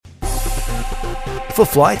For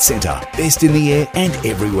Flight Centre, best in the air and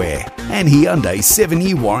everywhere. And Hyundai's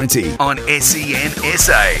 7-year warranty on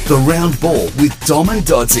SENSA. The Round Ball with Dom and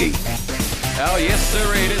Doddsy. Oh, yes,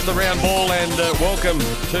 sir, it is the Round Ball, and welcome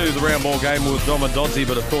to the Round Ball game with Dom and Doddsy.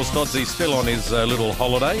 But, of course, Doddsy's still on his little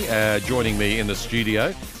holiday. Joining me in the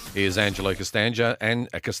studio is Angelo Costanzo.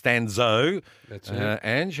 That's it.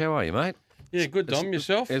 Ange, how are you, mate? Yeah, good, Dom.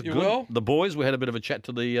 Yourself? It's You good. well? The boys, we had a bit of a chat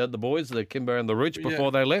to the boys, the Kimber and the Rooch,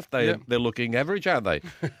 before they left. They're looking average, aren't they?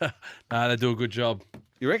 Nah, they do a good job.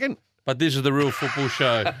 You reckon? But this is the real football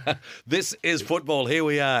show. This is football. Here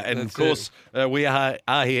we are. And, of course, we are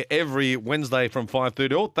here every Wednesday from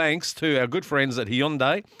 5:30. All thanks to our good friends at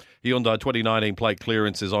Hyundai. Hyundai 2019 plate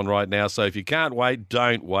clearance is on right now. So if you can't wait,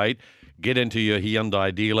 don't wait. Get into your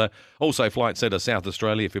Hyundai dealer. Also, Flight Centre South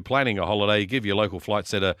Australia. If you're planning a holiday, give your local Flight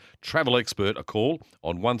Centre travel expert a call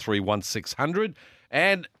on 131600.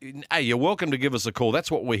 And, hey, you're welcome to give us a call.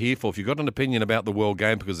 That's what we're here for. If you've got an opinion about the World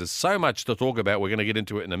Game, because there's so much to talk about, we're going to get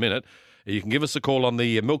into it in a minute. You can give us a call on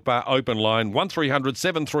the Milk Bar open line, 1300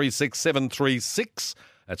 736 736.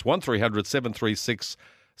 That's 1300 736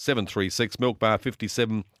 736, Milk Bar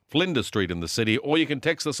 57, Flinders Street in the city. Or you can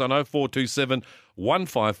text us on 0427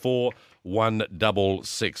 154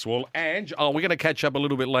 166. Well, Ange, we're going to catch up a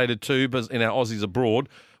little bit later too, but in our Aussies abroad,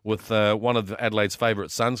 with one of Adelaide's favourite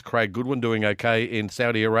sons, Craig Goodwin, doing okay in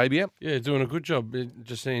Saudi Arabia. Yeah, doing a good job.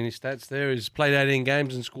 Just seeing his stats there. He's played 18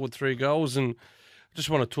 games and scored 3 goals. And I just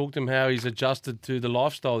want to talk to him how he's adjusted to the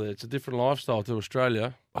lifestyle there. It's a different lifestyle to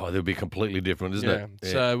Australia. Oh, they'll be completely different, isn't it?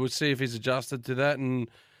 Yeah. So we'll see if he's adjusted to that and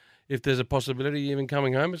if there's a possibility even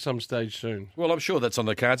coming home at some stage soon. Well, I'm sure that's on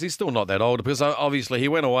the cards. He's still not that old because obviously he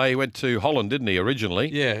went away. He went to Holland, didn't he, originally?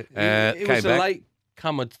 Yeah. He came was back. a late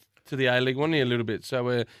comer to the A-League, wasn't he, a little bit?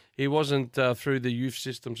 So he wasn't through the youth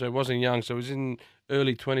system, so he wasn't young. So he was in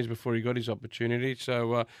early 20s before he got his opportunity.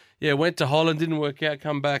 So, went to Holland, didn't work out,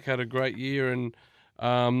 come back, had a great year, and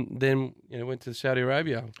then went to Saudi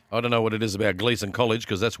Arabia. I don't know what it is about Gleeson College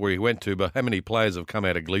because that's where he went to, but how many players have come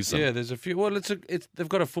out of Gleeson? Yeah, there's a few. Well, they've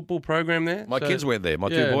got a football program there. My kids went there. My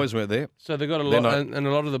 2 boys went there. So they've got a lot, and a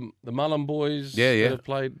lot of the Mullen boys that have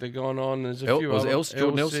played, they're gone on. There's a few was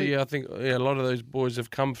Jordan Elsey? I think a lot of those boys have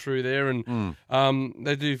come through there, and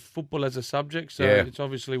they do football as a subject, so it's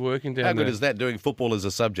obviously working down there. How good is that, doing football as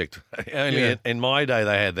a subject? Only in my day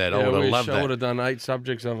they had that. I would have loved that. I would have done 8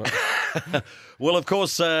 subjects of it. Well, of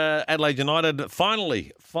course, Adelaide United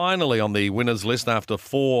finally on the winners list after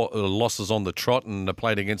 4 losses on the trot and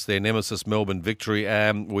played against their nemesis Melbourne Victory.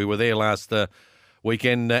 We were there last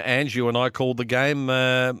weekend. Ange, you and I called the game.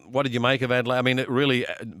 What did you make of Adelaide? I mean,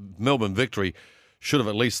 Melbourne Victory should have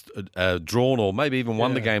at least drawn or maybe even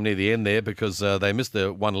won the game near the end there because they missed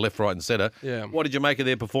the one left, right and centre. Yeah. What did you make of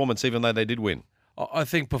their performance even though they did win? I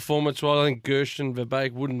think performance-wise, I think Gershon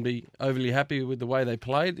Verbeek wouldn't be overly happy with the way they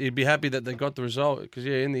played. He'd be happy that they got the result because,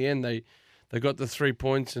 in the end, they got the 3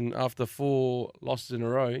 points, and after 4 losses in a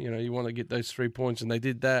row, you want to get those 3 points, and they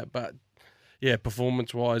did that. But,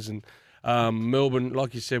 performance-wise, and Melbourne,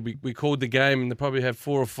 like you said, we called the game, and they probably have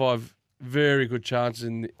 4 or 5 very good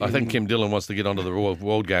chances. I think Kim Dillon wants to get onto the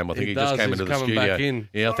world game. I think he just came into the studio. Back in.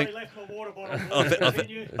 Yeah, I think.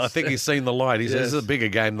 I think he's seen the light. This is a bigger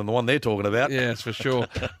game than the one they're talking about. Yes, for sure.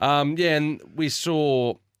 And we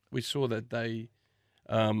saw that they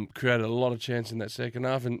created a lot of chance in that second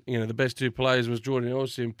half. And the best 2 players was Jordan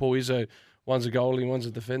Elsey and Paul Izzo. One's a goalie, one's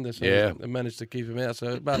a defender. So they managed to keep him out.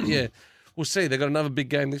 So, but we'll see. They've got another big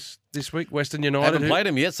game this week. Western United haven't played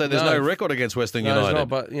him yet, so there's no record against Western United. It's not,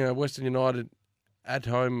 but Western United at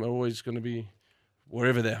home are always going to be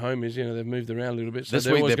wherever their home is. They've moved around a little bit. So this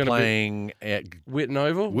week they're playing at Whitten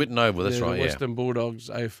Oval. Whitten Oval, that's right. The Western Bulldogs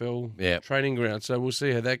AFL training ground. So we'll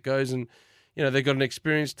see how that goes. And they've got an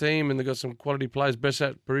experienced team and they've got some quality players.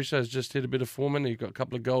 Besat Parisa has just hit a bit of form, and he got a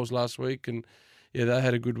couple of goals last week, and they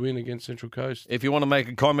had a good win against Central Coast. If you want to make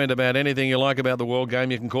a comment about anything you like about the World Game,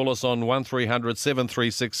 you can call us on 1300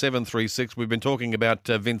 736 736. We've been talking about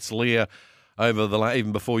Vince Lear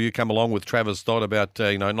even before you come along with Travis Dodd about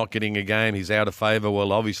not getting a game. He's out of favour.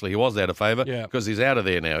 Well, obviously he was out of favour because he's out of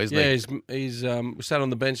there now, isn't he? Yeah, he's sat on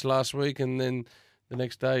the bench last week, and then the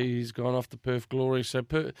next day he's gone off to Perth Glory. So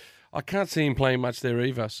I can't see him playing much there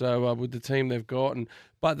either. So with the team they've got,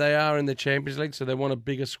 but they are in the Champions League, so they want a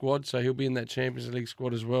bigger squad. So he'll be in that Champions League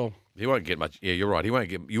squad as well. He won't get much. Yeah, you're right. He won't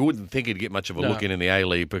get. You wouldn't think he'd get much of a look in the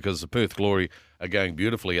A-League because the Perth Glory are going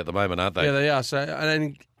beautifully at the moment, aren't they? Yeah, they are. So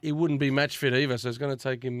and he wouldn't be match fit either. So it's going to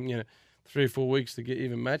take him 3 or 4 weeks to get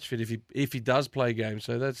even match fit if he does play games.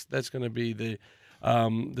 So that's going to be the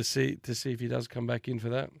see if he does come back in for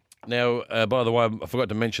that. Now, by the way, I forgot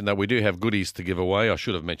to mention that we do have goodies to give away. I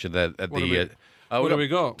should have mentioned that at What do we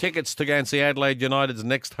got? Tickets to go and see Adelaide United's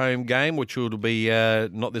next home game, which will be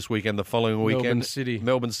not this weekend, the following weekend.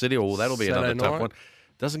 Melbourne City. Oh, that'll be Saturday another tough night. one.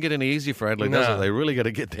 Doesn't get any easier for Adelaide, does it? They really got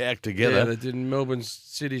to get their act together. Yeah, they did. Melbourne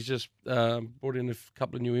City's just brought in a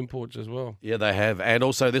couple of new imports as well. Yeah, they have. And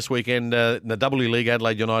also this weekend, in the W League,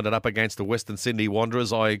 Adelaide United up against the Western Sydney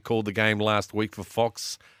Wanderers. I called the game last week for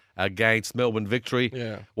Fox against Melbourne Victory.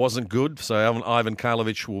 Yeah. Wasn't good. So Ivan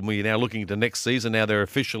Karlovic will be now looking to next season. Now they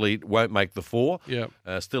officially won't make the four. Yeah.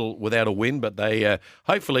 Still without a win, but they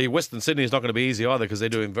hopefully Western Sydney is not going to be easy either because they're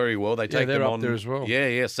doing very well. They take they're them up on there as well.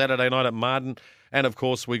 Yeah, Saturday night at Marden. And, of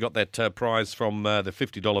course, we got that prize from the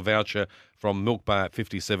 $50 voucher from Milk Bar at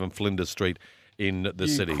 57 Flinders Street in the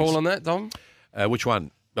city. You call on that, Dom? Which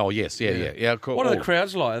one? Oh, yes, yeah. What are the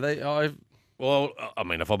crowds like? Well, I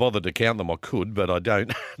mean, if I bothered to count them, I could, but I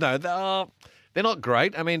don't. No, they're not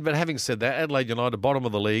great. I mean, but having said that, Adelaide United, bottom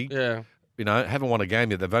of the league. Yeah. You know, haven't won a game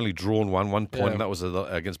yet. They've only drawn one point, and that was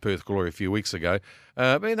against Perth Glory a few weeks ago.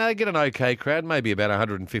 I mean, they get an okay crowd, maybe about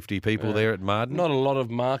 150 people there at Marden. Not a lot of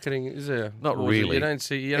marketing, is there? Not really.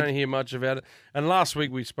 You don't hear much about it. And last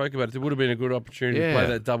week we spoke about it. It would have been a good opportunity to play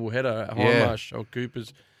that double header at Hindmarsh or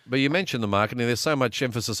Coopers. But you mentioned the marketing. There's so much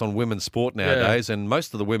emphasis on women's sport nowadays, and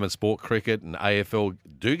most of the women's sport, cricket and AFL,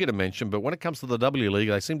 do get a mention. But when it comes to the W League,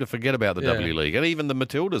 they seem to forget about the W League, and even the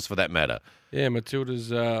Matildas, for that matter. Yeah,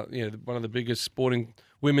 Matildas, one of the biggest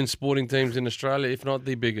women's sporting teams in Australia, if not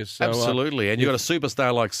the biggest. So, absolutely, and you've got a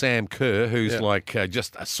superstar like Sam Kerr, who's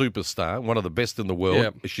just a superstar, one of the best in the world. Yeah.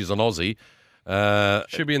 She's an Aussie.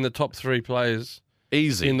 Should be in the top 3 players.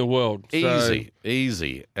 Easy. In the world.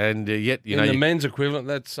 Easy. And yet, in the men's equivalent,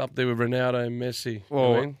 that's up there with Ronaldo and Messi.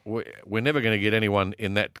 Well, we're never going to get anyone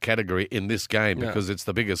in that category in this game because it's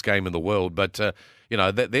the biggest game in the world. But,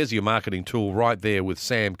 there's your marketing tool right there with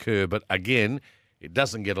Sam Kerr. But, again, it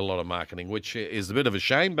doesn't get a lot of marketing, which is a bit of a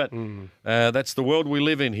shame. But that's the world we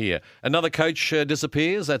live in here. Another coach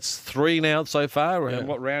disappears. That's 3 now so far. And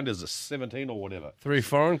what round is it? 17 or whatever? 3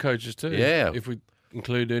 foreign coaches too. Yeah. If we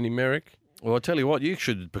include Ernie Merrick. Well, I'll tell you what, you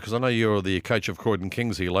should, because I know you're the coach of Croydon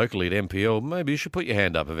Kings here locally at MPL, maybe you should put your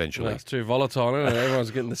hand up eventually. No, it's too volatile, isn't it? Everyone's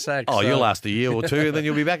getting the sack. You'll last a year or 2 and then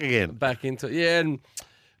you'll be back again. Back into it. Yeah, and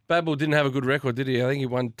Babel didn't have a good record, did he? I think he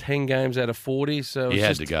won 10 games out of 40. So he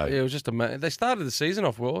had to go. Yeah, it was just they started the season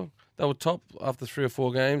off well. They were top after 3 or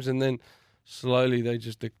 4 games, and then slowly they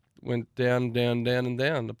just went down, and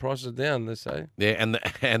down. The prices are down, they say. Yeah, and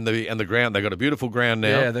the ground. They've got a beautiful ground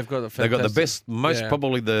now. Yeah, they've got the best,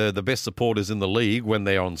 probably the best supporters in the league when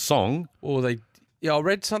they're on song. Or I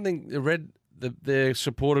read something. Their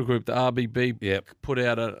supporter group, the RBB, put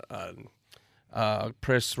out a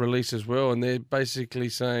press release as well, and they're basically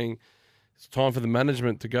saying it's time for the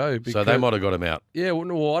management to go. So they might have got him out. Yeah,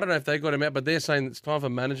 well, I don't know if they got him out, but they're saying it's time for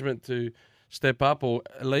management to step up or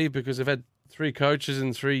leave because they've had 3 coaches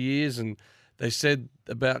in 3 years, and they said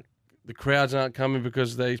about the crowds aren't coming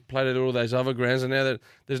because they played at all those other grounds, and now that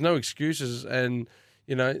there's no excuses, and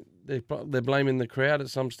they're blaming the crowd at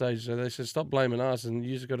some stage. So they said, stop blaming us, and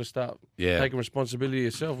you've got to start taking responsibility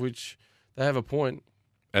yourself, which they have a point.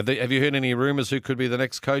 Have you heard any rumours who could be the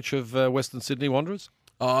next coach of Western Sydney Wanderers?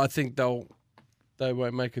 I think they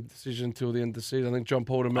won't make a decision until the end of the season. I think John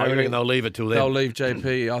Paul I reckon they'll leave it till then. They'll leave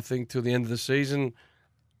JP, I think, till the end of the season.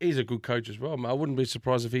 He's a good coach as well. I wouldn't be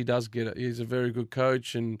surprised if he does get it. He's a very good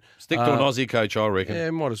coach. And stick to an Aussie coach, I reckon. Yeah,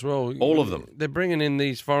 might as well. All of them. They're bringing in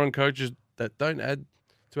these foreign coaches that don't add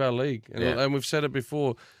to our league. And we've said it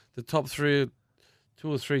before, the top 2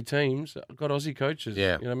 or 3 teams have got Aussie coaches.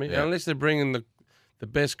 Yeah. You know what I mean? Yeah. Unless they're bringing the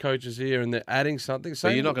best coaches here and they're adding something.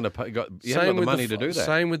 But you're not going to pay. You haven't got the money to do that.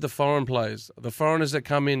 Same with the foreign players. The foreigners that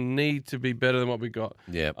come in need to be better than what we got.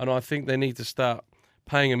 Yeah. And I think they need to start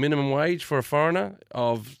paying a minimum wage for a foreigner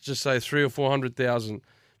of just say 300,000 or 400,000.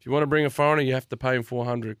 If you want to bring a foreigner, you have to pay him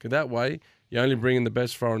 400. Because that way, you're only bringing the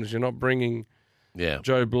best foreigners. You're not bringing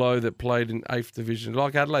Joe Blow that played in 8th division.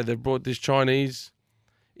 Like Adelaide, they've brought this Chinese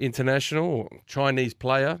international or Chinese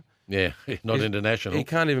player. Yeah, not international. He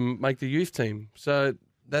can't even make the youth team. So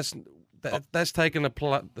that's taken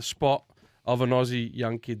the spot of an Aussie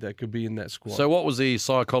young kid that could be in that squad. So what was the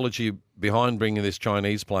psychology behind bringing this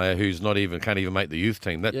Chinese player who's can't even make the youth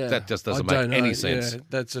team? That just doesn't make any sense. Yeah,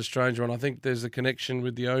 that's a strange one. I think there's a connection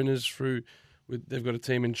with the owners they've got a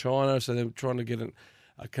team in China, so they're trying to get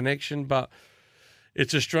a connection. But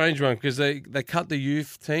it's a strange one because they cut the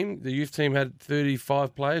youth team. The youth team had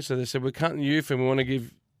 35 players, so they said we're cutting youth and we want to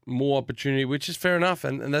give more opportunity, which is fair enough,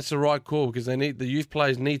 and that's the right call because the youth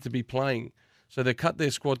players need to be playing. So they cut their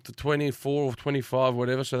squad to 24 or 25,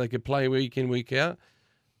 whatever, so they could play week in, week out.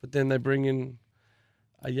 But then they bring in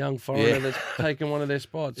a young foreigner that's taken one of their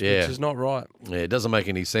spots, which is not right. Yeah, it doesn't make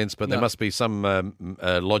any sense, but there must be some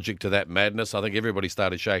logic to that madness. I think everybody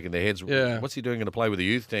started shaking their heads. Yeah. What's he doing going to play with the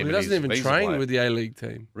youth team? Well, he doesn't even train with the A-League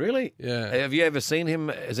team. Really? Yeah. Have you ever seen him?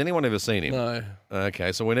 Has anyone ever seen him? No.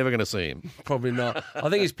 Okay, so we're never going to see him. Probably not. I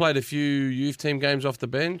think he's played a few youth team games off the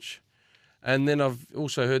bench, and then I've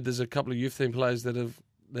also heard there's a couple of youth team players that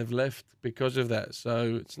they've left because of that.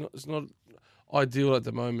 So it's not ideal at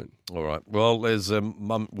the moment. All right. Well,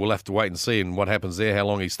 we'll have to wait and see and what happens there, how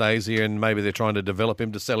long he stays here, and maybe they're trying to develop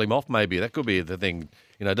him to sell him off. Maybe that could be the thing.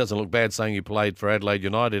 You know, it doesn't look bad saying you played for Adelaide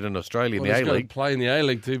United in Australia in the A-League. He's got to play in the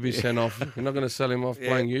A-League to be sent off. You're not going to sell him off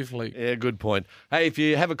playing youth league. Yeah, good point. Hey, if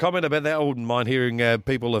you have a comment about that, I wouldn't mind hearing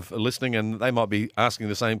people listening, and they might be asking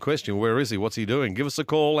the same question. Where is he? What's he doing? Give us a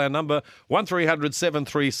call. Our number 1300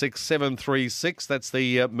 736 736. That's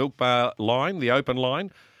the Milk Bar line, the open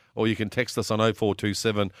line. Or you can text us on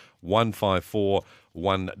 0427 154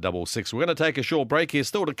 166. We're going to take a short break here.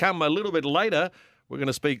 Still to come a little bit later, we're going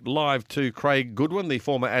to speak live to Craig Goodwin, the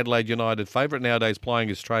former Adelaide United favourite, nowadays playing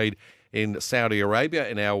his trade in Saudi Arabia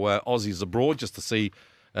in our Aussies Abroad, just to see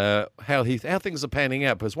how things are panning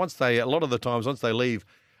out. Because a lot of the times, once they leave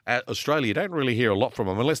Australia, you don't really hear a lot from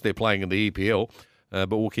them unless they're playing in the EPL.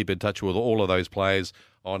 But we'll keep in touch with all of those players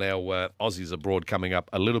on our Aussies Abroad coming up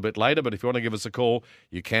a little bit later. But if you want to give us a call,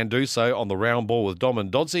 you can do so on the round ball with Dom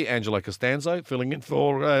and Doddsy. Angelo Costanzo filling in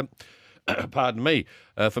for, pardon me,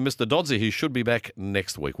 for Mr. Doddsy, who should be back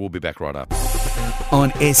next week. We'll be back right up.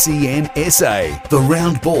 On SEN SA, the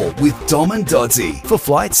round ball with Dom and Doddsy for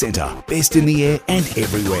Flight Centre, best in the air and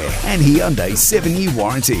everywhere, and Hyundai's 7-year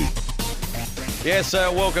warranty. Yes,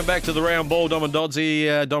 welcome back to the round ball. Dom and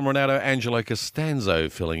Doddsy, Dom Renato, Angelo Costanzo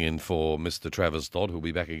filling in for Mr. Travis Dodd, who'll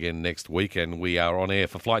be back again next week, and we are on air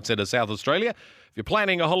for Flight Centre South Australia. If you're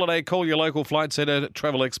planning a holiday, call your local Flight Centre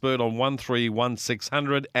travel expert on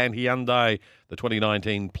 131600, and Hyundai, the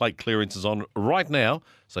 2019 plate clearance is on right now.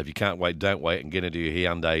 So if you can't wait, don't wait, and get into your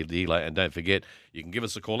Hyundai dealer. And don't forget, you can give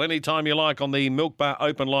us a call anytime you like on the Milk Bar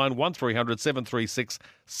open line, 1300 736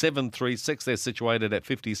 736. They're situated at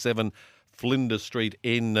 57 Flinders Street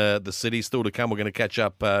in the city. Still to come, we're going to catch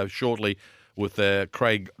up shortly with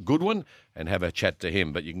Craig Goodwin and have a chat to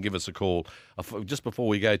him. But you can give us a call. Just before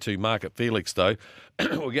we go to Market Felix, though,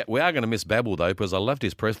 we are going to miss Babel, though, because I loved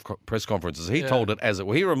his press conferences. He told it as it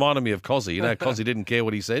were. He reminded me of Cozzy. You know, Cozzy didn't care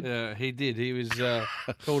what he said. Yeah, he did. He was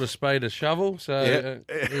called a spade a shovel. So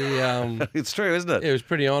it's true, isn't it? It was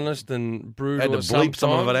pretty honest and brutal. Had to bleep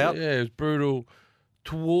some of it out. Yeah, it was brutal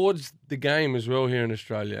towards the game as well here in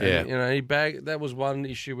Australia. Yeah. And, that was one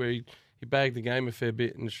issue where he bagged the game a fair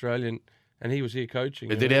bit in Australia, and he was here coaching.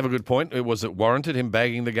 Did he have a good point? Was it warranted, him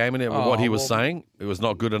bagging the game and what he was saying? It was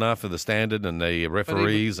not good enough for the standard and the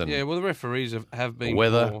referees. The referees have been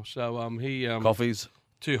weather. poor. So he coffees.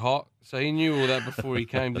 Too hot. So he knew all that before he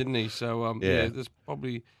came, didn't he? So there's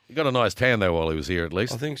probably... He got a nice tan, though, while he was here, at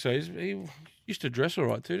least. I think so. He used to dress all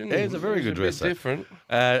right, too, didn't he? Yeah, he's a very good dresser. Different.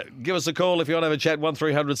 Give us a call if you want to have a chat,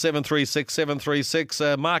 1300 736 736.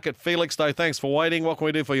 Market Felix, though, thanks for waiting. What can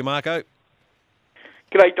we do for you, Marco?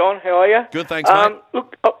 G'day, Don. How are you? Good, thanks, mate.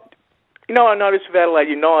 Look, I noticed with Adelaide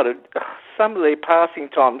United, some of their passing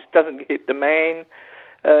times doesn't hit the man.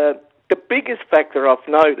 The biggest factor I've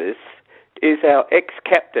noticed is our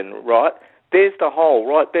ex-captain, right? There's the hole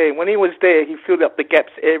right there. When he was there, he filled up the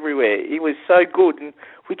gaps everywhere. He was so good, and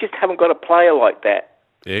we just haven't got a player like that.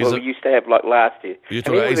 Yeah, we used to have like last year. And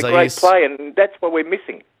he was a great player, and that's what we're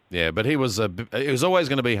missing. Yeah, but it was always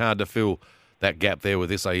going to be hard to fill that gap there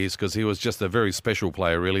with Isais because he was just a very special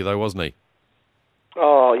player, really, though, wasn't he?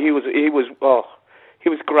 Oh, he was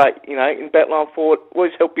great. You know, in backline forward,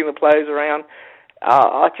 always helping the players around.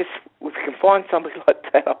 If we can find somebody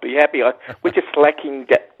like that, I'd be happy. We're just lacking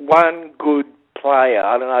that one good player.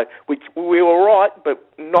 I don't know. We were all right, but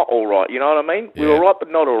not all right. You know what I mean? Yeah. We were all right,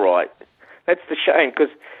 but not all right. That's the shame,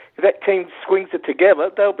 because if that team swings it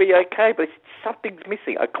together, they'll be okay, but something's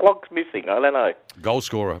missing. A clog's missing. I don't know. Goal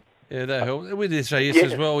scorer. Yeah, that helps. With Isais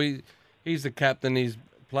as well, he's the captain. He's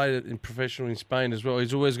played it in professional in Spain as well.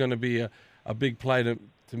 He's always going to be a big play to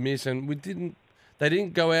miss, and they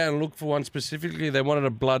didn't go out and look for one specifically. They wanted a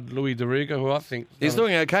blood Louis Dorigo, who I think... He's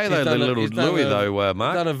doing okay, though, little Louis, though,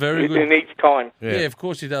 Mark. He's done a very good... He needs time. Yeah, of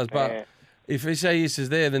course he does. But if Isais is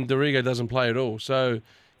there, then Dorigo doesn't play at all. So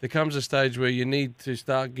there comes a stage where you need to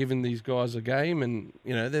start giving these guys a game. And,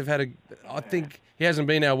 they've had I think he hasn't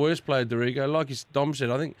been our worst player, Dorigo. Like Dom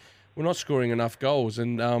said, I think we're not scoring enough goals.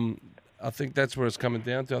 And I think that's where it's coming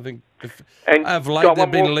down to. I think of late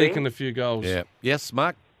they've been leaking a few goals. Yeah. Yes,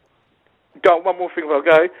 Mark? One more thing before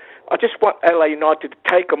I go. I just want LA United to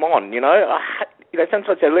take them on,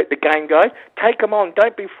 sometimes they let the game go. Take them on.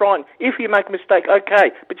 Don't be frightened. If you make a mistake,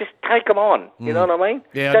 okay, but just take them on. You know what I mean?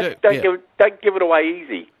 Yeah, Don't give it away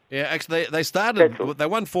easy. Yeah, actually, they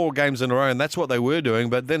won 4 games in a row, and that's what they were doing,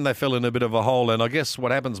 but then they fell in a bit of a hole, and I guess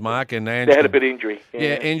what happens, Mark and Ange... They had a bit of injury.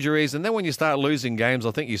 Yeah, injuries, and then when you start losing games,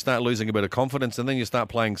 I think you start losing a bit of confidence, and then you start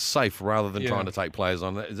playing safe rather than trying to take players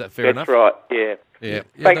on. Is that fair enough? That's right, yeah.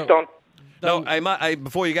 Thanks, Don. No, hey,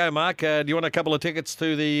 before you go, Mark, do you want a couple of tickets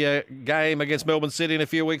to the game against Melbourne City in a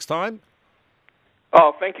few weeks' time?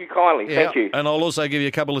 Oh, thank you kindly. Thank you. And I'll also give you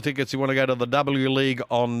a couple of tickets. You want to go to the W League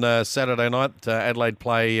on Saturday night. Adelaide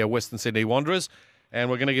play Western Sydney Wanderers. And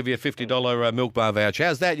we're going to give you a $50 milk bar voucher.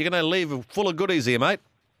 How's that? You're going to leave full of goodies here, mate.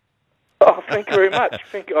 Oh, thank you very much.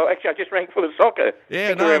 Thank you. Oh, actually, I just rang full of soccer.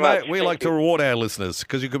 Yeah, no, mate. We like to reward our listeners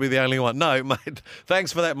because you could be the only one. No, mate.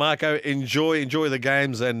 Thanks for that, Marco. Enjoy the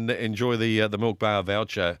games and enjoy the milk bar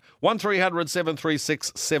voucher. 1300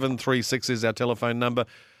 736 736 is our telephone number.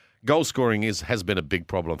 Goal scoring has been a big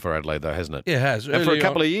problem for Adelaide, though, hasn't it? Yeah, it has. And for a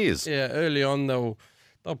couple of years. Yeah, early on, they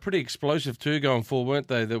were pretty explosive too going forward, weren't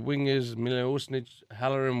they? The wingers, Miljo Osnic,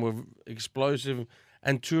 Halloran were explosive,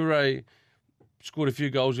 and Toure scored a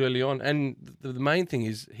few goals early on. And the main thing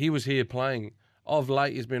is he was here playing. Of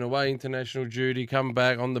late, he's been away international duty, come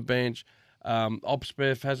back on the bench.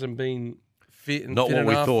 Opsbeth hasn't been fit and not fit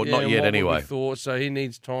what enough. we thought, not yet anyway. We thought, so he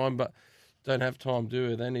needs time, but don't have time,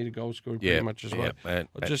 do it. They need a goal scorer pretty much as well.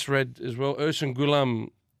 I just read as well, Ersan Gulam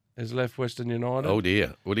has left Western United. Oh,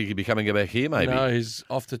 dear. Would he be coming back here, maybe? No, he's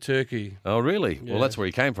off to Turkey. Oh, really? Yeah. Well, that's where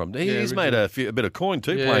he came from. He's made a bit of coin,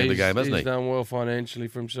 too, playing the game, hasn't he? He's done well financially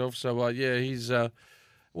for himself. So, he's...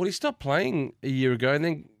 he stopped playing a year ago and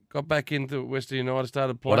then got back into Western United,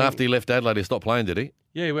 started playing. Well, after he left Adelaide, he stopped playing, did he?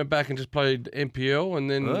 Yeah, he went back and just played NPL, and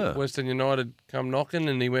then Western United come knocking,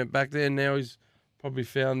 and he went back there, and now he's probably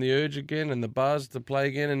found the urge again and the buzz to play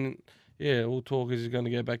again, and all talk is he's going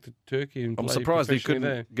to go back to Turkey and I'm play surprised he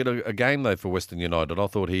couldn't get a game though for Western United. I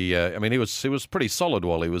thought he was pretty solid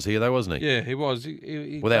while he was here though, wasn't he? Yeah, he was.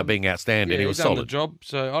 He without being outstanding, he was done solid. The job.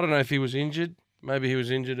 So I don't know if he was injured. Maybe he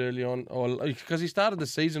was injured early on, or because he started the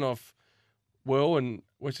season off well, and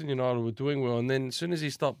Western United were doing well, and then as soon as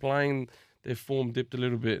he stopped playing, their form dipped a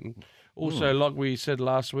little bit. And also, like we said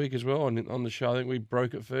last week as well on the show, I think we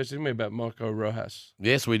broke it first, didn't we, about Marco Rojas?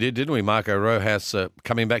 Yes, we did, didn't we? Marco Rojas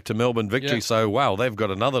coming back to Melbourne victory. Yeah. So, wow, they've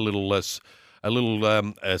got another little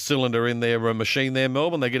cylinder in their machine there,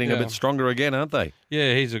 Melbourne. They're getting a bit stronger again, aren't they?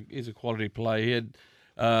 Yeah, he's a quality player. He had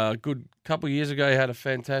a good couple of years ago. He had a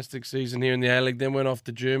fantastic season here in the A-League, then went off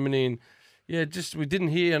to Germany, and we didn't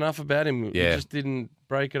hear enough about him. Yeah. He just didn't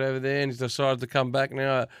break it over there, and he's decided to come back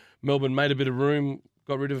now. Melbourne made a bit of room,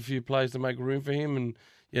 got rid of a few players to make room for him, and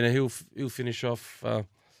he'll finish off the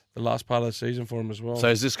last part of the season for him as well. So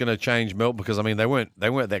is this going to change Melbourne? Because I mean they weren't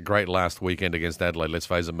that great last weekend agaist Adelaide. Let's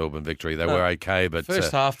face it, Melbourne victory. They were okay, but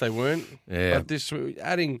first half they weren't. Yeah. But this we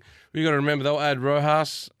got to remember they'll add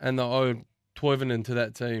Rojas and they'll add Toivonen to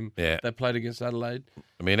that team. Yeah. That played against Adelaide.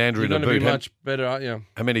 I mean Andrew You're going to be much better, aren't you?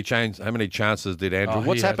 How many chances did Andrew?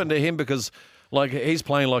 What's happened to him? Because he's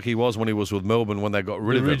playing like he was when he was with Melbourne when they got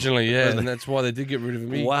rid of him. Originally, and that's why they did get rid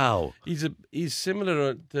of him. Wow. He's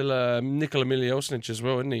similar to Nikola Miljo as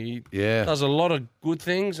well, isn't he? He does a lot of good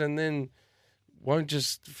things and then won't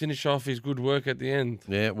just finish off his good work at the end.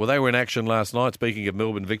 Yeah, well, they were in action last night, speaking of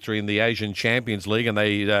Melbourne victory in the Asian Champions League, and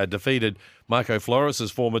they defeated Marco Flores'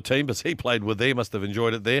 former team, but he played with there, must have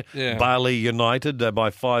enjoyed it there. Yeah. Bali United by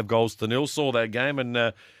 5-0. Saw that game,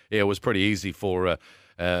 and it was pretty easy for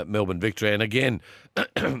Melbourne victory. And again,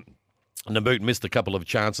 Naboot missed a couple of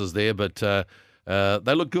chances there, but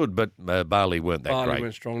they looked good, but Bali weren't that great. Bali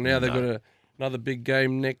went strong. Now they've got another big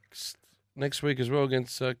game next week as well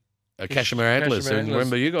against Kashmir Antlers.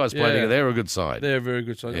 Remember, you guys played they're a good side. They're a very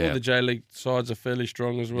good side. Yeah. All the J-League sides are fairly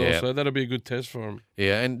strong as well, so that'll be a good test for them.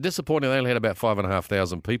 Yeah, and disappointing, they only had about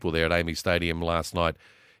 5,500 people there at Amy Stadium last night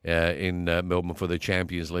in Melbourne for the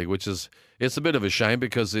Champions League, it's a bit of a shame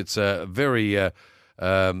because it's a very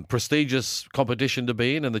prestigious competition to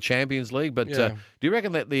be in the Champions League. But do you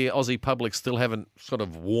reckon that the Aussie public still haven't sort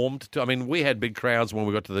of warmed to? I mean, we had big crowds when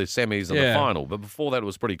we got to the semis and the final, but before that it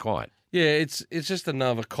was pretty quiet. Yeah, it's just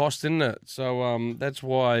another cost, isn't it? So that's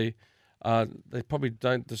why they probably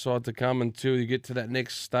don't decide to come until you get to that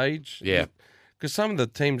next stage. Yeah. Because some of the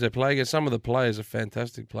teams they play against, some of the players are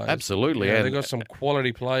fantastic players. Absolutely. Yeah, they've got some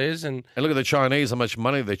quality players. And look at the Chinese, how much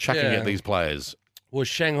money they're chucking at these players. Well,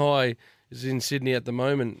 Shanghai is in Sydney at the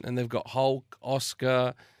moment, and they've got Hulk,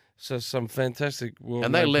 Oscar, some fantastic world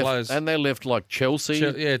And they left, players. and they left like Chelsea.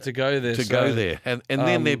 To go there. Go there, and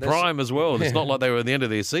then their prime as well. It's yeah. not like they were at the end of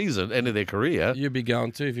their season, end of their career. You'd be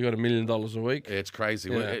going too if you got $1 million a week. It's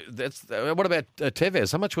crazy. Yeah. What about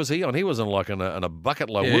Tevez? How much was he on? He was on like in a bucket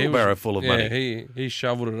load wheelbarrow full of money. Yeah, he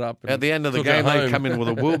shoveled it up. At the end of the game, they come in with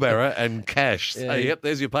a wheelbarrow and cash. Yeah. Say, yep,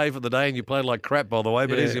 there's your pay for the day, and you played like crap, by the way,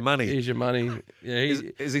 but here's your money. Here's your money. Yeah,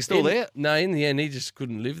 is he still there? No, in the end, he just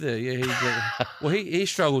couldn't live there. Yeah, he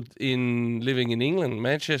struggled in living in England,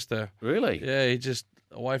 Manchester. Really? Yeah, he just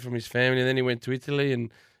away from his family, and then he went to Italy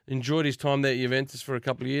and enjoyed his time there at Juventus for a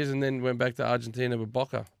couple of years, and then went back to Argentina with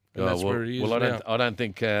Boca. And that's where he is now. I don't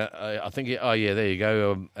think. I think. Oh yeah, there you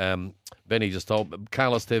go. Benny just told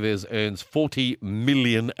Carlos Tevez earns $40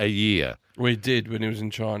 million a year. We did when he was in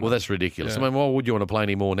China. Well, that's ridiculous. Yeah. I mean, why would you want to play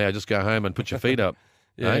anymore now? Just go home and put your feet up.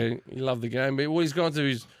 Yeah, eh? he loved the game. But he's gone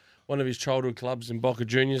to one of his childhood clubs in Boca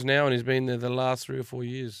Juniors now, and he's been there the last 3 or 4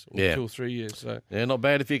 years, or 2 or 3 years. So yeah, not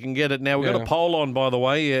bad if you can get it. Now, we've got a poll on, by the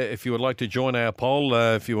way, if you would like to join our poll,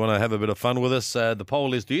 if you want to have a bit of fun with us. The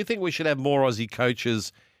poll is, do you think we should have more Aussie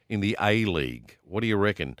coaches in the A-League? What do you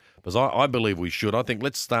reckon? Because I believe we should. I think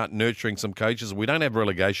let's start nurturing some coaches. We don't have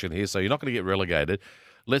relegation here, so you're not going to get relegated.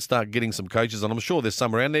 Let's start getting some coaches, and I'm sure there's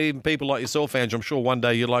some around there, even people like yourself, Andrew. I'm sure one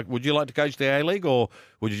day would you like to coach the A-League, or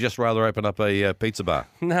would you just rather open up a pizza bar?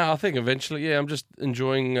 No, I think eventually, yeah. I'm just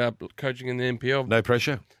enjoying coaching in the NPL. No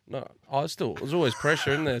pressure? No, there's always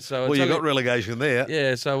pressure in there. So well, you got relegation there.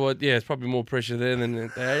 Yeah, so it's probably more pressure there than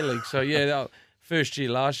the A-League. So yeah, first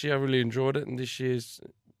year last year I really enjoyed it, and this year's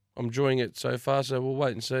I'm enjoying it so far. So we'll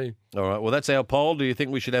wait and see. All right. Well, that's our poll. Do you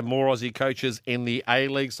think we should have more Aussie coaches in the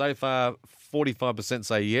A-League? So far, 45%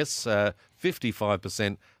 say yes,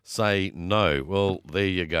 55% say no. Well, there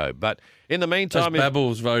you go. But in the meantime... That's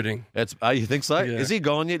Babel's voting. You think so? Yeah. Is he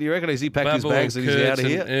gone yet? Do you reckon? Has he packed his bags and he's out of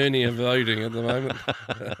here? And Ernie are voting at the moment.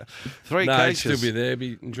 Three coaches. He'd still be there,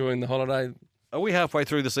 be enjoying the holiday. Are we halfway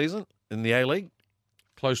through the season in the A-League?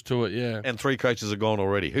 Close to it, yeah. And 3 coaches are gone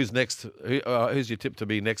already. Who's next? Who's your tip to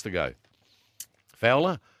be next to go?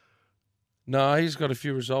 Fowler? No, he's got a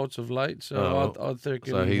few results of late, so I think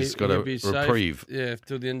he's got a reprieve. Safe, yeah,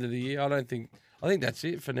 till the end of the year. I think that's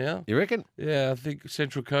it for now. You reckon? Yeah, I think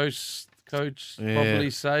Central Coast coach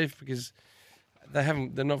probably safe because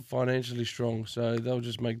they're not financially strong, so they'll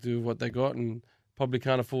just make do with what they got and probably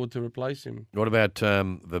can't afford to replace him. What about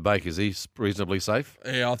Verbeek? Is he reasonably safe?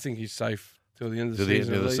 Yeah, I think he's safe till the end of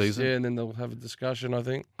the season. Yeah, and then they'll have a discussion, I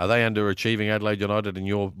think. Are they underachieving Adelaide United in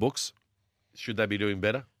your books? Should they be doing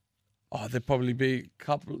better? Oh, there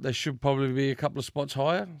should probably be a couple of spots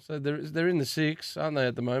higher. So they're in the 6, aren't they,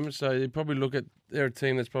 at the moment? So they probably look at they're a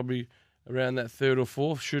team that's probably around that 3rd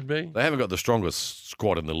or 4th, should be. They haven't got the strongest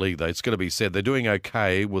squad in the league, though. It's got to be said. They're doing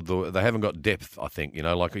okay they haven't got depth, I think. You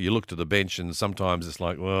know, like you look to the bench and sometimes it's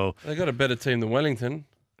like, well... They got a better team than Wellington.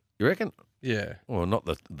 You reckon? Yeah. Well, not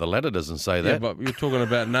the ladder doesn't say that. Yeah, but you're talking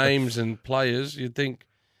about names and players. You'd think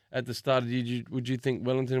at the start of the year, would you think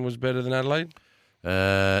Wellington was better than Adelaide?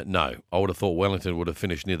 No, I would have thought Wellington would have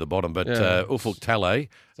finished near the bottom, but Ufuk Talay,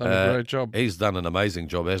 done a great job. He's done an amazing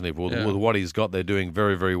job, hasn't he? With what he's got, they're doing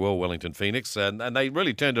very, very well, Wellington Phoenix, and they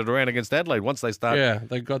really turned it around against Adelaide once they started.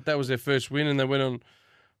 Yeah, that was their first win, and they went on.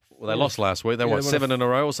 Well, they lost last week. They won 7 in a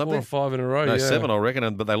row or something? 4 or 5 in a row, No, 7, I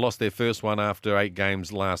reckon, but they lost their first one after 8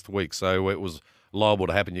 games last week, so it was liable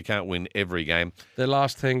to happen. You can't win every game. Their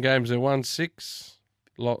last 10 games, they won 6.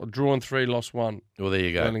 Drawn 3, lost 1. Well, there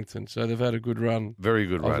you go. Wellington. So they've had a good run. Very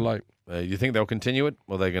good run. Late. You think they'll continue it,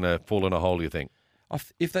 or are they going to fall in a hole, you think?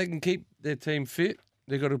 If they can keep their team fit,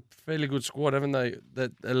 they've got a fairly good squad, haven't they?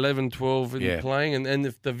 That 11, 12 playing. And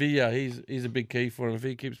if the Villa, he's a big key for them. If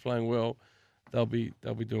he keeps playing well, they'll be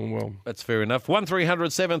doing well. That's fair enough.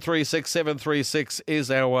 1300 736 736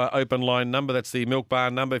 is our open line number. That's the Milk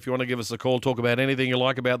Bar number. If you want to give us a call, talk about anything you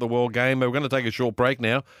like about the World Game. We're going to take a short break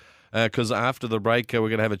now. Because after the break, we're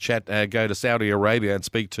going to have a chat, go to Saudi Arabia and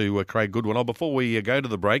speak to Craig Goodwin. Oh, before we go to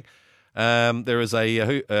the break, there is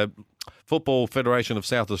a Football Federation of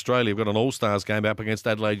South Australia. We've got an All-Stars game up against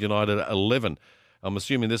Adelaide United at 11. I'm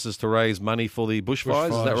assuming this is to raise money for the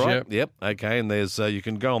bushfires, is that right? Yep. Okay, and there's you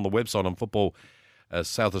can go on the website on Football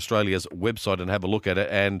South Australia's website and have a look at it,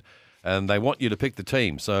 and they want you to pick the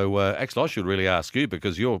team. So, actually, I should really ask you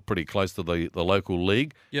because you're pretty close to the local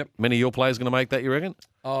league. Yep. Many of your players going to make that, you reckon?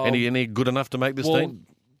 Any good enough to make this team?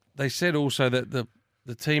 They said also that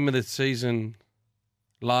the team of the season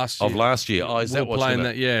last year. Of last year. Oh, is that what's playing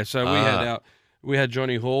that? Yeah. So we had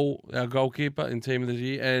Johnny Hall, our goalkeeper, in team of the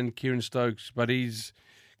year, and Kieran Stokes, but he's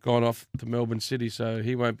gone off to Melbourne City, so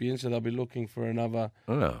he won't be in. So they'll be looking for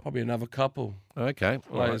probably another couple. Okay.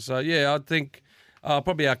 Players. Right. So, yeah, I think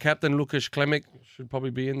Probably our captain, Lukas Klemek, should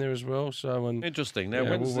probably be in there as well. So, Interesting. Now, yeah,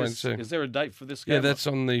 when's we'll this? Is there a date for this game? Yeah, that's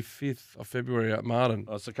on the 5th of February at Martin.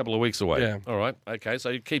 Oh, it's a couple of weeks away. Yeah. All right. Okay, so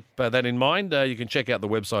you keep that in mind. You can check out the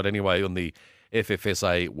website anyway on the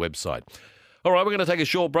FFSA website. All right, we're going to take a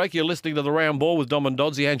short break. You're listening to The Round Ball with Dom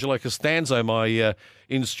Doddsy, Angelo Costanzo, my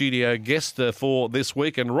in-studio guest for this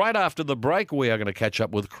week. And right after the break, we are going to catch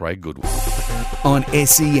up with Craig Goodwin. On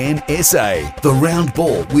SEN SA, The Round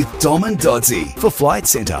Ball with Dom and Doddsy for Flight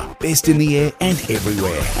Centre, best in the air and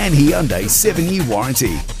everywhere, and Hyundai 7-year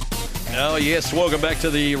warranty. Oh, yes. Welcome back to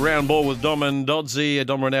the Round Ball with Dom and Doddsy.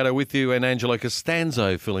 Dom Renato with you and Angelo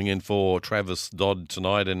Costanzo filling in for Travis Dodd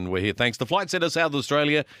tonight. And we're here thanks to Flight Centre South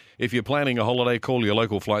Australia. If you're planning a holiday, call your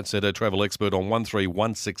local Flight Centre travel expert on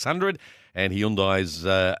 131600. And Hyundai's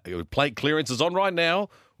plate clearance is on right now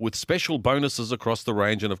with special bonuses across the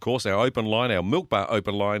range. And, of course, our open line, our Milk Bar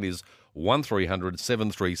open line is 1300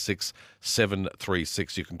 736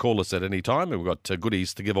 736. You can call us at any time. And we've got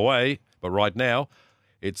goodies to give away. But right now,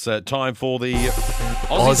 it's time for the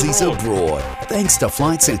Aussies Abroad. Thanks to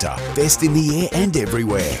Flight Centre, best in the air and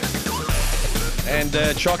everywhere. And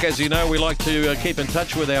Chock, as you know, we like to keep in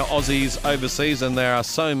touch with our Aussies overseas, and there are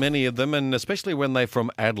so many of them, and especially when they're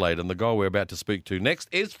from Adelaide. And the guy we're about to speak to next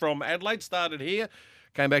is from Adelaide, started here,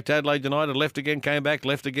 came back to Adelaide United, left again, came back,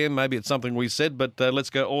 left again. Maybe it's something we said, but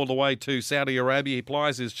let's go all the way to Saudi Arabia. He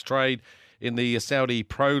plies his trade in the Saudi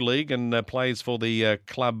Pro League and plays for the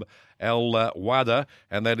club Al Wada,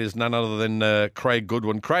 and that is none other than Craig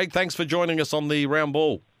Goodwin. Craig, thanks for joining us on the Round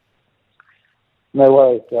Ball. No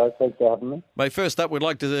worries, guys. Thanks for having me. Mate, first up, we'd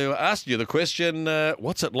like to ask you the question,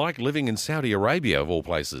 what's it like living in Saudi Arabia, of all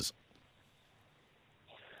places?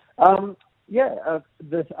 I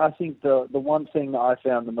think the one thing that I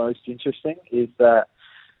found the most interesting is that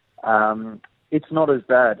it's not as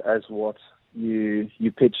bad as what you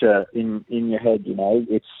picture in your head. You know,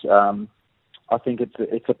 it's I think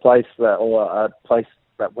it's a place that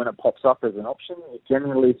when it pops up as an option, you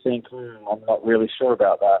generally think, I'm not really sure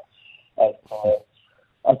about that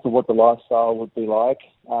as to what the lifestyle would be like.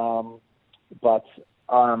 But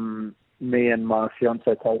me and my fiance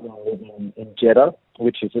Caitlin live in Jeddah,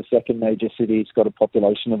 which is the second major city. It's got a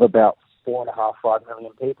population of about 4.5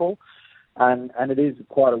 million people, and it is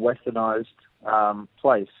quite a westernized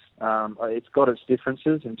place. It's got its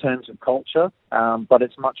differences in terms of culture, but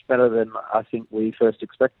it's much better than I think we first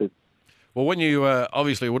expected. Well, when you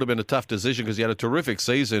obviously it would have been a tough decision because you had a terrific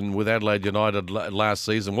season with Adelaide United last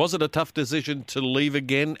season. Was it a tough decision to leave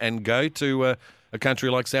again and go to a country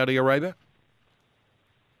like Saudi Arabia?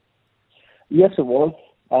 Yes, it was.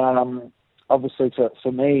 Obviously,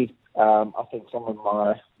 for me, I think some of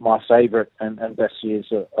my favourite and best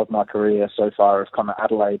years of my career so far have come at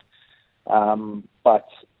Adelaide. But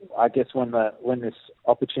I guess when this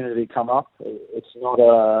opportunity come up, it's not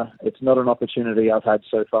an opportunity I've had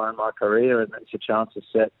so far in my career, and it's a chance to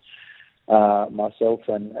set myself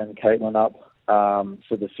and Caitlin up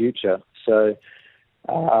for the future. So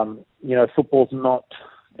football's not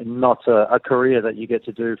a career that you get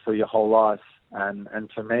to do for your whole life,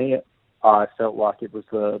 and for me, I felt like it was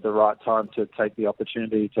the right time to take the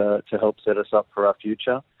opportunity to help set us up for our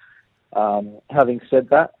future. Having said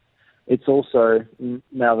that, it's also,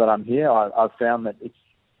 now that I'm here, I've found that it's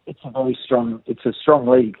a strong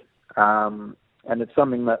league, and it's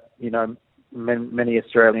something that many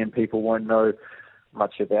Australian people won't know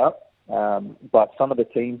much about. But some of the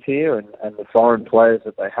teams here and the foreign players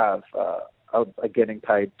that they have are getting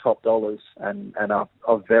paid top dollars and are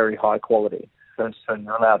of very high quality. So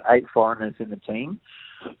you're allowed 8 foreigners in the team,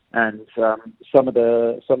 and some of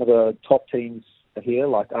the top teams here,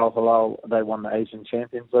 like Al Hilal, they won the Asian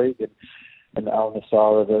Champions League, and Al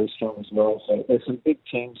Nassr are very strong as well. So there's some big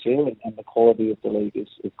teams here, and the quality of the league is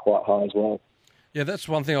quite high as well. Yeah, that's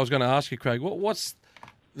one thing I was going to ask you, Craig. What's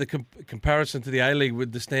the comparison to the A-League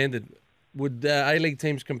with the standard? Would A-League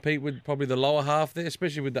teams compete with probably the lower half there,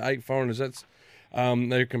 especially with the 8 foreigners? That's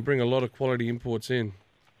they can bring a lot of quality imports in.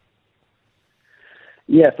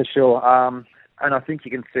 Yeah, for sure. And I think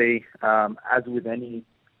you can see, as with any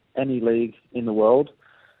league in the world,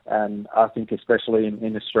 and I think especially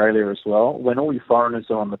in Australia as well, when all your foreigners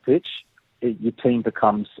are on the pitch, your team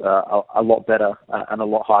becomes a lot better and a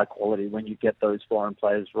lot higher quality when you get those foreign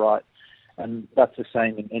players right. And that's the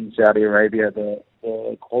same in Saudi Arabia. The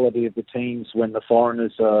quality of the teams when the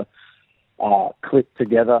foreigners are clicked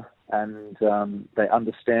together and they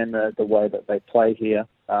understand the way that they play here,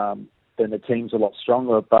 then the team's a lot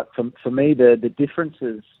stronger. But for me, the difference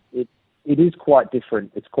is it is quite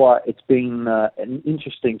different. It's been an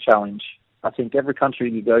interesting challenge. I think every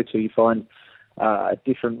country you go to, you find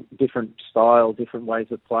different style, different ways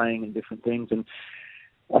of playing and different things. And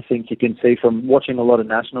I think you can see from watching a lot of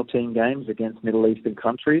national team games against Middle Eastern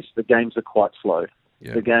countries, the games are quite slow.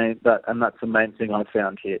 Yeah. And that's the main thing I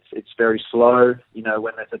found here. It's very slow. You know,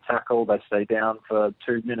 when there's a tackle, they stay down for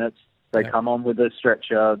 2 minutes. They come on with a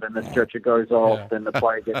stretcher, then the stretcher goes off, then the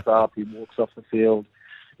player gets up, he walks off the field.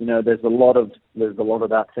 You know, there's a lot of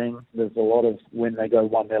that thing. There's a lot of when they go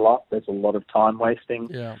 1-0 up. There's a lot of time wasting.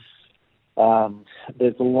 Yeah.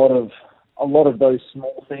 There's a lot of those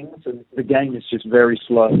small things, and the game is just very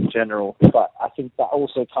slow in general. But I think that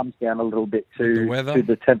also comes down a little bit to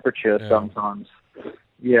the temperature sometimes.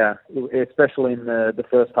 Yeah, especially in the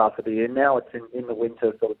first half of the year. Now it's in the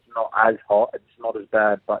winter, so it's not as hot. It's not as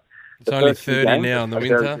bad, but it's only 30 now in the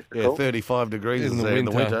winter. Yeah, 35 degrees in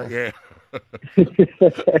the winter. Yeah.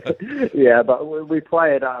 Yeah, but we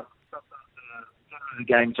play it. Sometimes the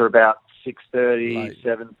games are about 6:30,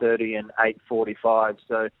 7:30, and 8:45.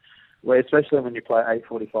 So, especially when you play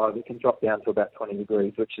 8:45, it can drop down to about 20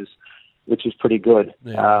 degrees, which is pretty good.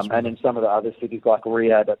 Yeah, and in some of the other cities like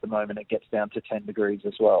Riyadh at the moment, it gets down to 10 degrees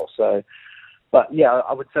as well. So, but yeah,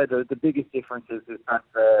 I would say the biggest difference is that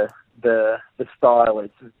the style.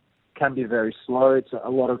 It can be very slow. It's a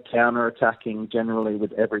lot of counter-attacking generally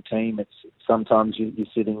with every team. It's sometimes you're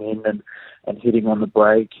sitting in and hitting on the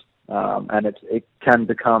break, and it can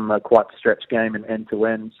become a quite stretch game and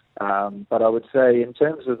end-to-end. But I would say in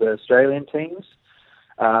terms of the Australian teams,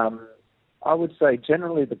 I would say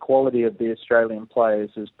generally the quality of the Australian players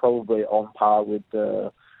is probably on par with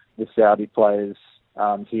the Saudi players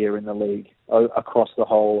here in the league across the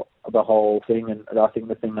whole thing. And I think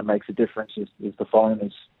the thing that makes a difference is the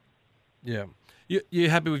foreigners. Yeah.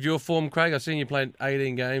 You happy with your form, Craig? I've seen you played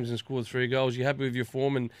 18 games and scored 3 goals. You happy with your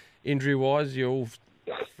form and injury-wise? You're all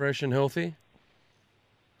fresh and healthy?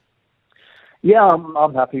 Yeah,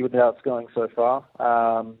 I'm happy with how it's going so far.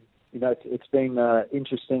 You know, it's been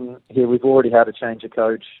interesting here. We've already had a change of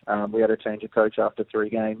coach. We had a change of coach after 3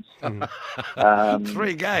 games.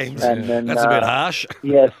 3 games? And then, that's a bit harsh.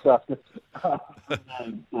 Yes.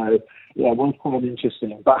 Yeah, it was quite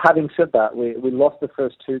interesting. But having said that, we lost the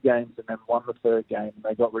first 2 games and then won the 3rd game.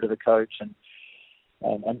 They got rid of the coach and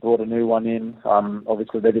brought a new one in.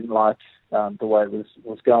 Obviously, they didn't like the way it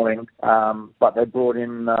was going. But they brought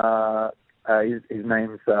in, his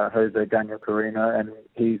name's Jose Daniel Carino, and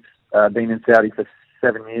he's been in Saudi for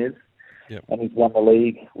 7 years. Yep. And he's won the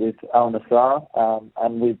league with Al Nassr,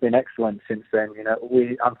 and we've been excellent since then. You know,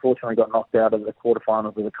 we unfortunately got knocked out of the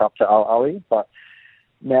quarterfinals of the Cup to Al Ahly, but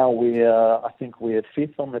now I think we're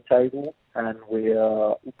 5th on the table, and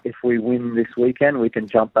if we win this weekend, we can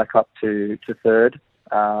jump back up to 3rd.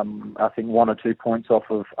 I think 1 or 2 points off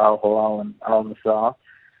of Al Hilal and Al Nassr.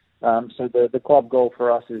 So the club goal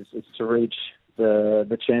for us is to reach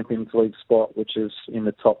the Champions League spot, which is in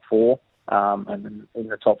the top 4. And in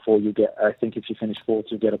the top 4, you get, I think if you finish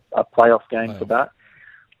 4th, you get a playoff game for that.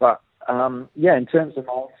 But yeah, in terms of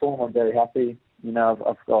my form, I'm very happy. You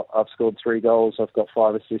know, I've scored 3 goals. I've got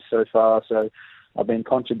 5 assists so far. So I've been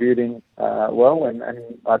contributing well, and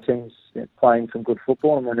our team's playing some good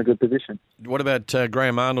football, and we're in a good position. What about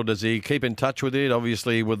Graham Arnold? Does he keep in touch with it?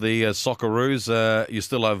 Obviously, with the Socceroos, you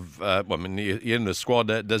still have. You're in the squad.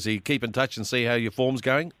 Does he keep in touch and see how your form's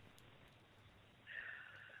going?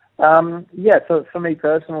 Yeah. So for me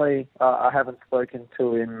personally, I haven't spoken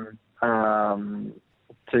to him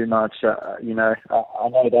too much. You know, I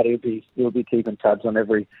know that he'll be keeping tabs on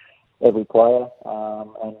every player,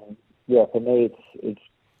 and yeah, for me, it's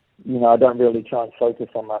you know, I don't really try and focus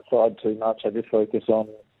on that side too much. I just focus on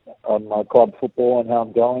my club football and how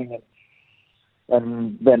I'm going,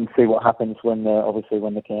 and then see what happens when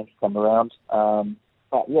the camps come around.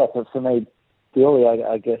 But yeah, so for me, purely,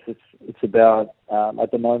 I guess it's about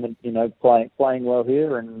at the moment, you know, playing well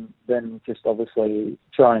here, and then just obviously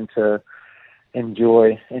trying to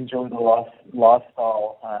enjoy the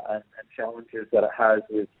lifestyle and challenges that it has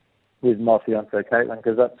with my fiancée Caitlin,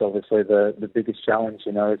 because that's obviously the biggest challenge.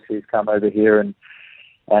 You know, she's come over here and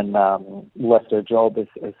left her job as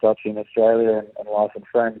such in Australia and life and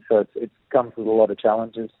friends, so it comes with a lot of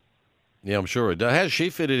challenges. Yeah, I'm sure. How's she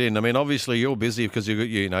fitted in? I mean, obviously you're busy because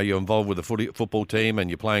you're involved with the football team and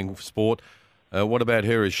you're playing sport. What about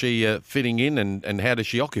her? Is she fitting in, and how does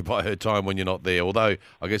she occupy her time when you're not there? Although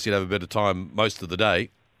I guess you'd have a bit of time most of the day.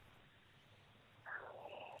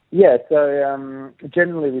 Yeah, so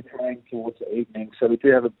generally we're playing towards the evening, so we do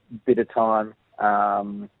have a bit of time,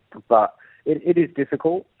 but it is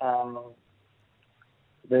difficult.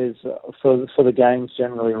 There's for the games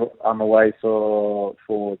generally I'm away for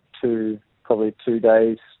probably 2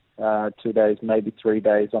 days, maybe 3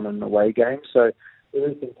 days on an away game. So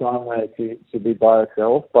some time there to be by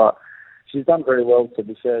herself, but she's done very well, to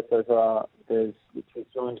be fair. So she's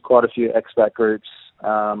joined quite a few expat groups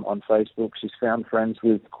on Facebook. She's found friends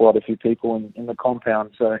with quite a few people in the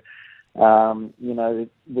compound. So,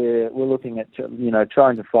 we're looking at,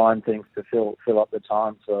 trying to find things to fill up the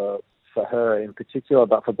time for her in particular,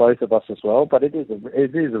 but for both of us as well. But it is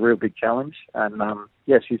a real big challenge, and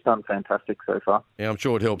she's done fantastic so far. Yeah, I'm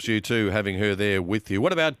sure it helps you too, having her there with you.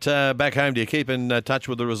 What about back home? Do you keep in touch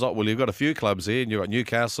with the result? Well, you've got a few clubs here, and you've got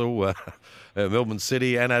Newcastle, Melbourne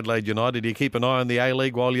City, and Adelaide United. Do you keep an eye on the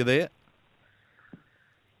A-League while you're there?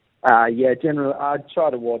 Generally, I try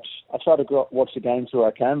to watch the games where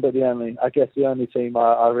I can, but the only team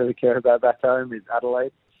I really care about back home is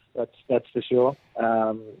Adelaide. That's for sure.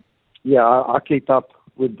 I keep up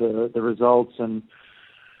with the results and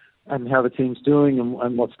how the team's doing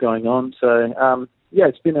and what's going on. So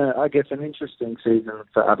it's been an interesting season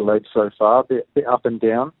for Adelaide so far, a bit up and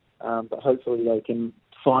down, but hopefully they can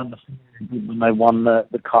find the form when they won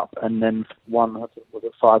the cup and then won, I think, was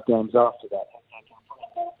it 5 games after that.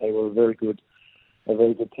 They were a very good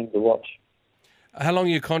team to watch. How long are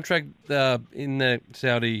your contract in the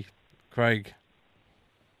Saudi, Craig?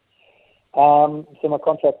 So my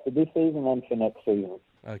contract's for this season and for next season.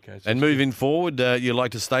 Okay. So and moving forward, you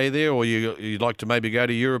like to stay there, or you'd like to maybe go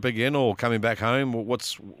to Europe again, or coming back home?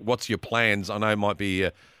 What's your plans? I know it might be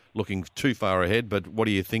looking too far ahead, but what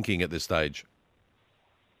are you thinking at this stage?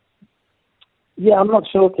 Yeah, I'm not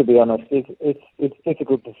sure, to be honest. It's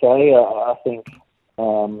difficult to say. I think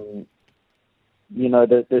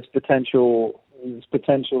there's potential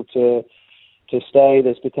to stay.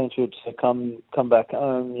 There's potential to come back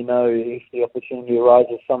home. If the opportunity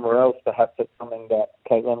arises somewhere else, perhaps it's something that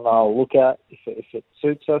Caitlin and I will look at if it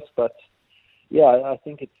suits us. But I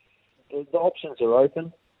think the options are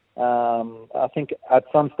open. I think at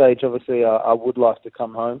some stage, obviously, I would like to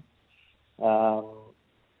come home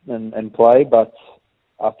and play. But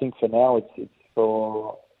I think for now,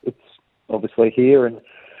 it's obviously here and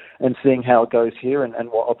seeing how it goes here and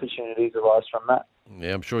what opportunities arise from that.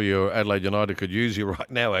 Yeah, I'm sure your Adelaide United could use you right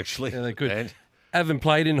now, actually. Yeah, they could. Haven't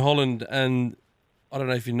played in Holland, and I don't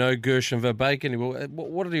know if you know Gershon Verbeek anymore.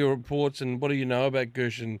 What are your reports, and what do you know about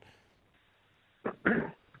Gershon?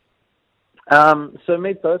 So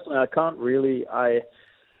me personally, I can't really. I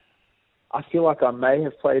feel like I may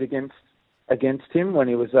have played against him when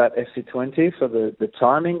he was at FC20 for the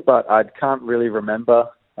timing, but I can't really remember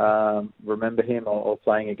him or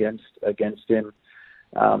playing against him.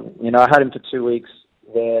 I had him for 2 weeks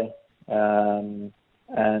there, and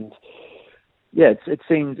it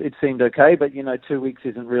seemed okay. But 2 weeks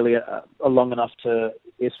isn't really a long enough to,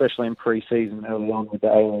 especially in pre-season early on with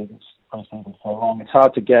the A-League. So long, it's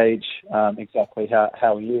hard to gauge exactly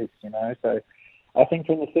how he is. So I think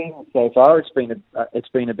from the season so far, it's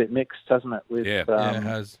been a bit mixed, hasn't it? With it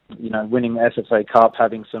has. Winning the SFA Cup,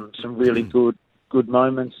 having some really good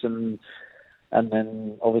moments and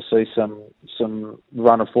then obviously some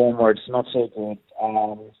run of form where it's not so good.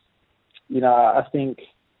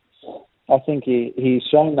 I think he's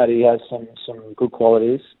shown that he has some good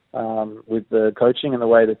qualities with the coaching and the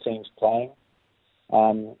way the team's playing.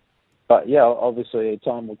 But obviously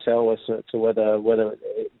time will tell us to whether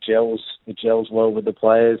it gels well with the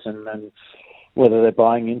players and whether they're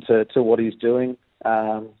buying into what he's doing.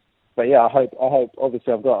 But I hope.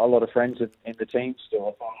 Obviously, I've got a lot of friends in the team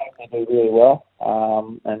still. So I hope they do really well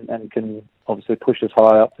and can obviously push as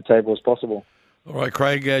high up the table as possible. All right,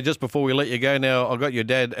 Craig, just before we let you go now, I've got your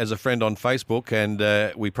dad as a friend on Facebook, and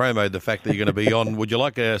we promoted the fact that you're going to be on. Would you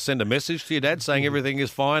like to send a message to your dad saying everything is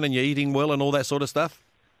fine and you're eating well and all that sort of stuff?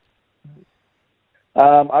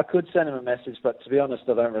 I could send him a message, but to be honest,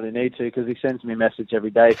 I don't really need to because he sends me a message every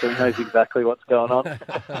day, so he knows exactly what's going on.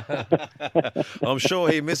 I'm sure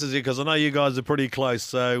he misses you because I know you guys are pretty close.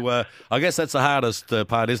 So I guess that's the hardest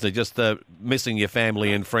part, isn't it? Just missing your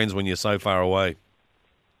family and friends when you're so far away.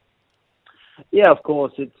 Yeah, of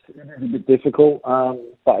course, it's a bit difficult,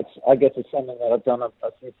 but I guess it's something that I've done a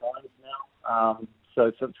few times now.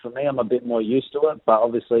 So for me, I'm a bit more used to it, but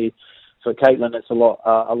obviously for Caitlin, it's a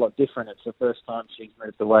lot different. It's the first time she's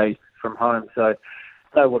moved away from home, so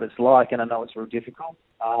I know what it's like, and I know it's real difficult.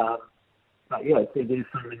 But it is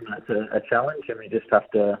something that's a challenge, and we just have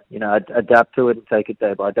to, adapt to it and take it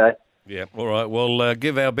day by day. Yeah, all right. Well,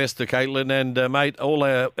 give our best to Caitlin and, mate, all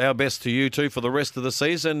our best to you too for the rest of the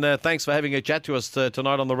season. Thanks for having a chat to us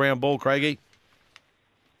tonight on the Round Ball, Craigie.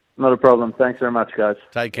 Not a problem. Thanks very much, guys.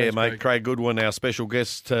 Take care, mate. Craig Goodwin, our special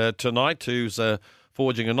guest tonight, who's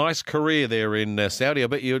forging a nice career there in Saudi. I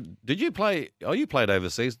bet did you play? Oh, you played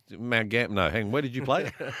overseas. Mount Gambier. No, hang on. Where did you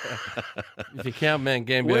play? If you count Mount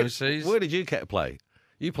Gambier overseas. Where did you play?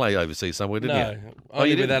 You played overseas somewhere, didn't you? No,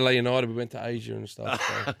 only with Adelaide United. We went to Asia and stuff.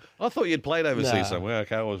 So. I thought you'd played overseas somewhere.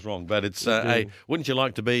 Okay, I was wrong. But it's, hey, wouldn't you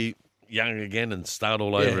like to be young again and start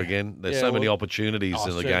all over again? There's so many opportunities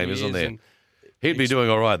in the game, isn't there? He'd be doing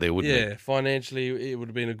all right there, wouldn't he? Yeah, financially, it would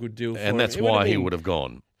have been a good deal for him. And that's why he would have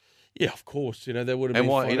gone. Yeah, of course. There would have been. And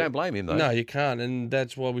why? You don't blame him, though. No, you can't. And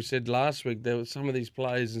that's why we said last week there were some of these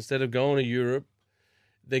players, instead of going to Europe,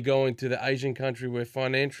 they're going to the Asian country where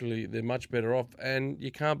financially they're much better off, and you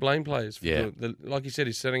can't blame players for doing it. Like you said,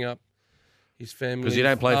 he's setting up his family. Because you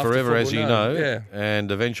don't play forever, as you know. Yeah. And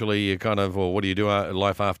eventually you kind of, well, what do you do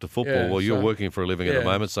life after football? Yeah, well, you're working for a living at the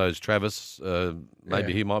moment, so is Travis.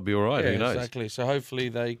 Maybe he might be all right. Yeah, who knows? Exactly. So hopefully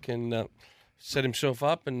they can set himself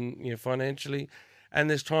up and financially. And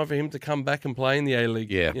there's time for him to come back and play in the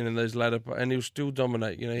A-League. Yeah. Those latter, and he'll still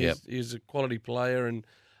dominate. He's a quality player, and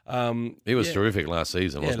he was terrific last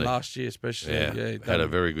season, wasn't he? Last year especially. Yeah, had a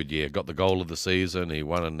very good year. Got the goal of the season. He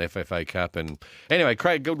won an FFA Cup. And anyway,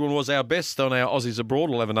 Craig Goodwin was our best on our Aussies Abroad.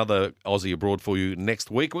 We'll have another Aussie Abroad for you next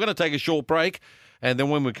week. We're going to take a short break. And then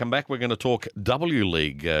when we come back, we're going to talk W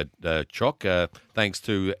League, Chock, thanks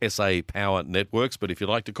to SA Power Networks. But if you'd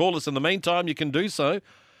like to call us in the meantime, you can do so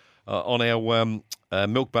on our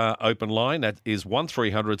Milk Bar open line. That is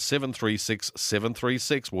 1300 736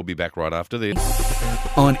 736. We'll be back right after this.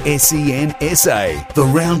 On SEN SA, the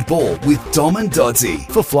round ball with Dom and Doddsy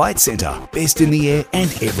for Flight Centre, best in the air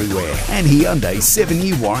and everywhere, and Hyundai's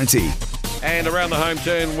 7-year warranty. And around the home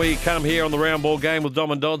turn, we come here on the round ball game with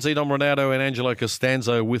Dom and Doddsy, Dom Ronaldo and Angelo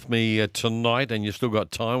Costanzo with me tonight, and you've still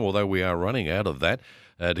got time, although we are running out of that,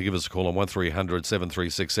 to give us a call on 1300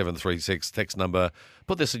 736 736, text number.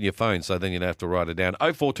 Put this in your phone so then you don't have to write it down.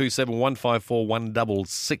 0427 154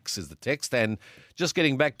 166 is the text. And just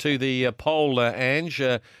getting back to the poll, Ange,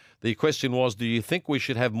 the question was, do you think we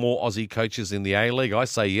should have more Aussie coaches in the A-League? I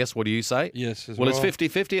say yes. What do you say? Yes, as well. Well, it's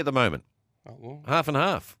 50-50 at the moment. Oh, well, half and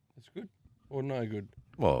half. That's good or no good?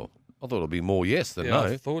 Well, I thought it would be more yes than no.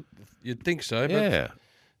 I thought you'd think so, but yeah.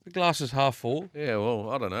 The glass is half full. Yeah, well,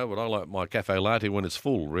 I don't know, but I like my cafe latte when it's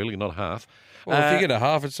full, really, not half. Well, if you get a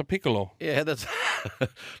half, it's a piccolo. Yeah, that's.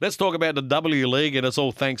 Let's talk about the W League, and it's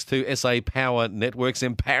all thanks to SA Power Networks,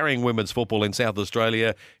 empowering women's football in South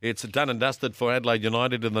Australia. It's done and dusted for Adelaide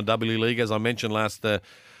United in the W League, as I mentioned last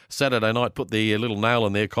Saturday night. Put the little nail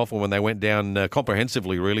in their coffin when they went down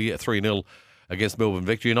comprehensively, really, 3-0 against Melbourne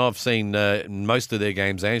Victory. And I've seen most of their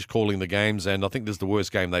games, Ange calling the games, and I think this is the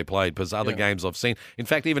worst game they played because other games I've seen. In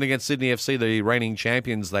fact, even against Sydney FC, the reigning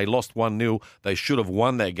champions, they lost 1-0. They should have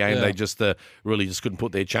won that game. Yeah. They just really just couldn't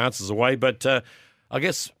put their chances away. But I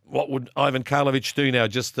guess what would Ivan Karlovic do now?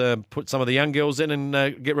 Just put some of the young girls in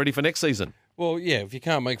and get ready for next season? Well, yeah, if you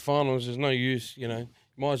can't make finals, there's no use, You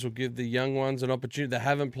might as well give the young ones an opportunity that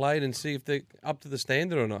haven't played and see if they're up to the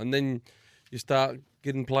standard or not. And then you start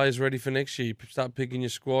getting players ready for next year. You start picking your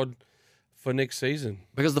squad for next season.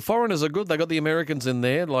 Because the foreigners are good. They got the Americans in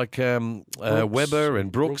there, like Weber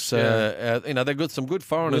and Brooks. They've got some good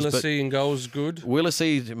foreigners. Willisey in goals good.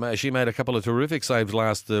 Willisey, she made a couple of terrific saves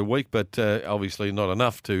last week, but obviously not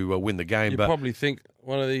enough to win the game. You probably think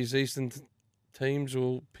one of these Eastern teams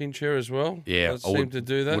will pinch her as well. Yeah, I seem to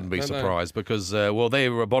do that. Wouldn't be surprised because, they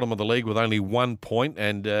were bottom of the league with only 1 point,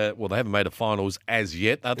 and they haven't made a finals as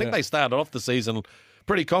yet. I think they started off the season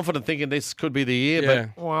pretty confident, thinking this could be the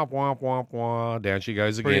year, but wah, wah, wah, wah, down she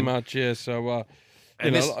goes again. Pretty much, yeah. So,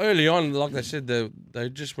 early on, like they said, they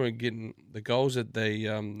just weren't getting the goals that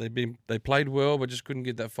they played well, but just couldn't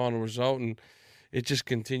get that final result, and it just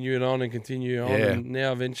continued on. Yeah. And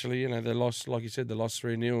now eventually, they lost, like you said, they lost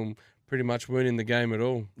 3-0 and pretty much weren't in the game at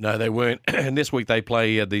all. No, they weren't. And this week they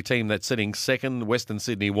play the team that's sitting second, Western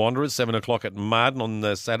Sydney Wanderers, 7 o'clock at Marden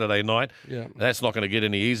on Saturday night. Yeah. That's not going to get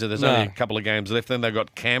any easier. There's only a couple of games left. Then they've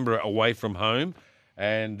got Canberra away from home.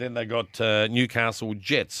 And then they got Newcastle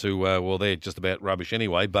Jets, who, they're just about rubbish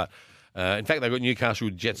anyway. But, in fact, they got Newcastle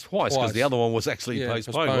Jets twice because the other one was actually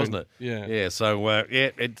postponed, wasn't it? Yeah. Yeah, so,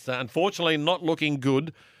 it's unfortunately not looking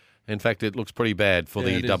good. In fact, it looks pretty bad for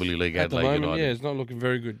the W League at Adelaide the moment, United. Yeah, it's not looking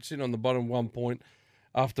very good. Sitting on the bottom 1 point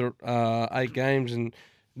after 8 games and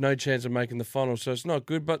no chance of making the final. So it's not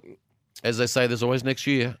good, but as they say, there's always next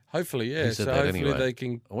year. Hopefully, yeah. Who said so that hopefully anyway? they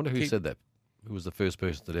can. I wonder who said that. Who was the first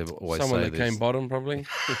person that ever always someone say that this? came bottom, probably.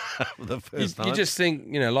 The first time. You just think,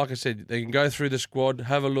 like I said, they can go through the squad,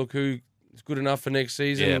 have a look who it's good enough for next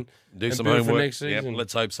season. Yeah, and do some build homework. for next season. Yeah,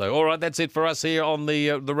 let's hope so. All right, that's it for us here on the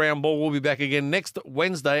round ball. We'll be back again next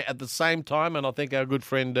Wednesday at the same time, and I think our good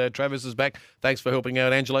friend Travis is back. Thanks for helping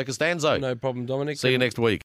out Angelo Costanzo. No problem, Dominic. See you next week.